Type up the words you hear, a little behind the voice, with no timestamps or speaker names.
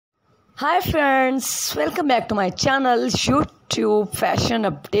Hi friends, welcome back to my channel, YouTube Fashion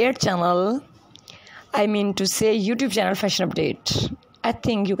Update channel. I mean to say YouTube channel Fashion Update. I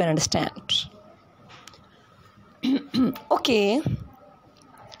think you can understand. Okay,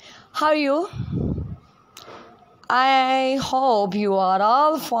 how are you? I hope you are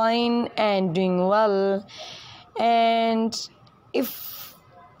all fine and doing well. And if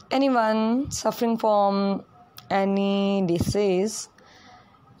anyone suffering from any disease,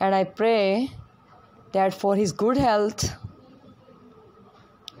 and I pray that for his good health.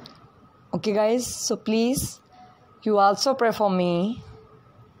 Okay guys, so please you also pray for me.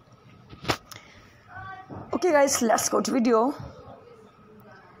 Okay guys, let's go to video.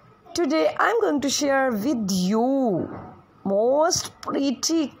 Today I'm going to share with you most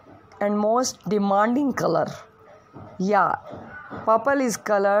pretty and most demanding color. Yeah, purple is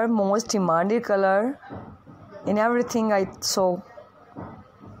color, most demanding color in everything I saw.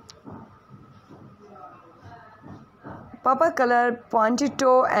 Purple color pointy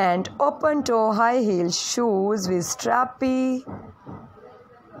toe and open toe high heel shoes with strappy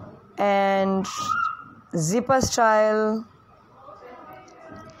and zipper style.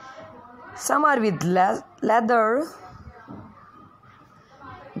 Some are with leather,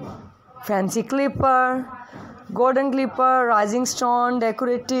 fancy clipper, golden clipper, rising stone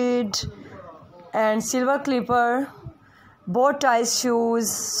decorated and silver clipper. Bow tie shoes.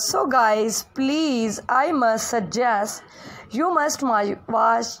 So guys, please, I must suggest you must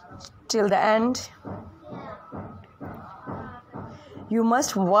watch till the end. You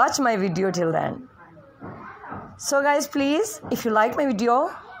must watch my video till the end. So guys, please, if you like my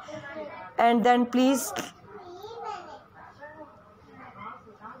video, and then please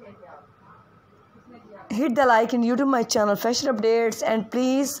hit the like in YouTube my channel Fashion Updates, and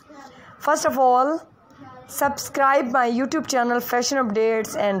please first of all subscribe my YouTube channel Fashion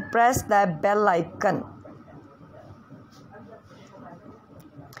Updates and press the bell icon,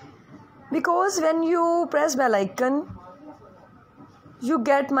 because when you press bell icon you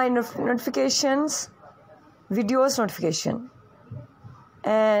get my notifications, videos notification,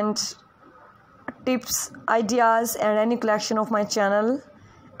 and tips, ideas and any collection of my channel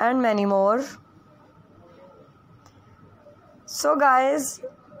and many more. So guys,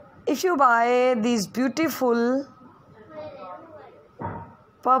 if you buy these beautiful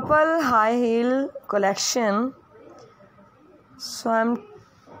purple high heel collection, so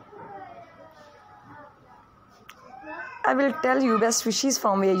I will tell you best wishes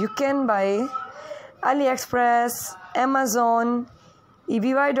from where you can buy: AliExpress, Amazon,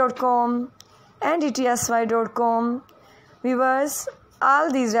 eBay.com and ETSY.com. Viewers,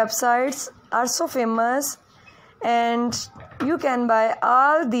 all these websites are so famous, and you can buy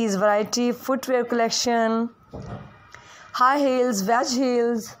all these variety footwear collection, high heels, wedge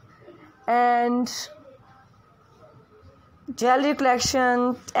heels and jewelry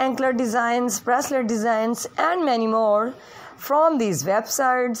collection, anklet designs, bracelet designs and many more from these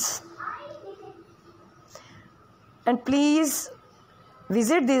websites. And please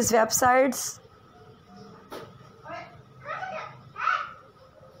visit these websites.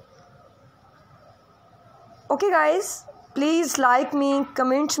 Okay guys, please like me,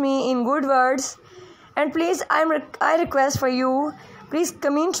 comment me in good words, and please I request for you, please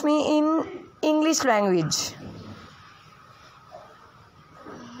comment me in English language.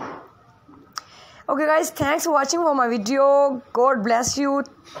 Okay guys, thanks for watching for my video. God bless you.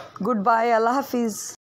 Goodbye. Allah Hafiz.